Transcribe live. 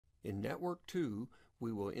In Network 2,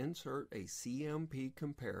 we will insert a CMP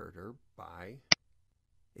comparator by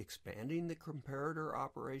expanding the comparator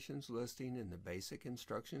operations listing in the Basic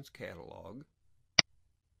Instructions catalog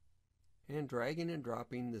and dragging and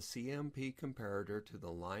dropping the CMP comparator to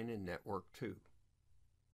the line in Network 2.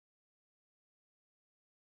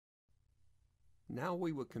 Now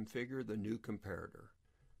we will configure the new comparator.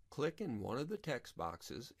 Click in one of the text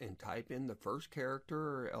boxes and type in the first character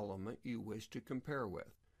or element you wish to compare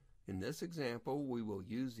with. In this example, we will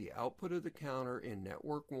use the output of the counter in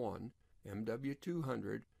Network 1,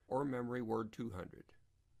 MW200, or Memory Word 200.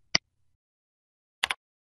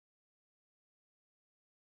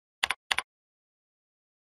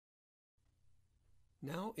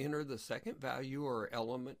 Now enter the second value or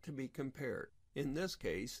element to be compared, in this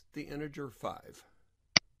case, the integer 5.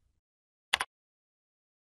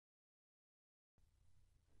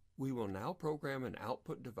 We will now program an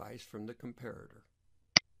output device from the comparator.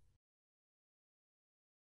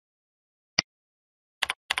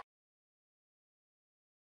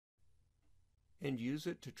 And use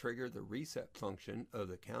it to trigger the reset function of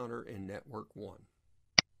the counter in Network 1.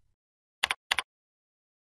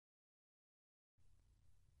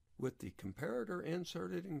 With the comparator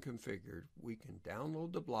inserted and configured, we can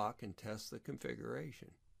download the block and test the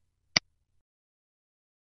configuration.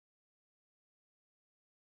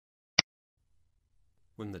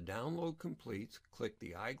 When the download completes, click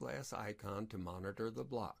the eyeglass icon to monitor the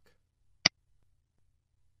block.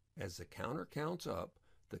 As the counter counts up,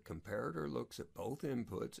 the comparator looks at both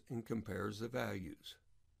inputs and compares the values.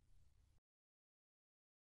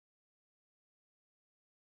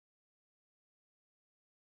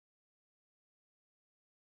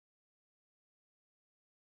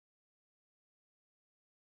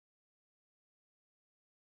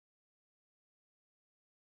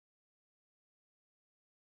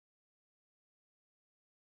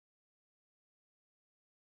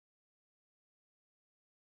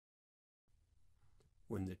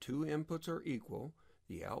 When the two inputs are equal,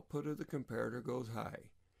 the output of the comparator goes high.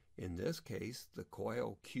 In this case, the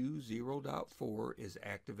coil Q0.4 is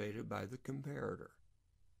activated by the comparator.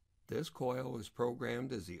 This coil is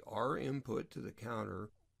programmed as the R input to the counter,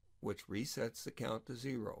 which resets the count to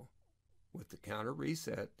 0. With the counter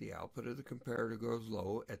reset, the output of the comparator goes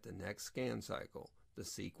low at the next scan cycle. The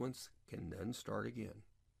sequence can then start again.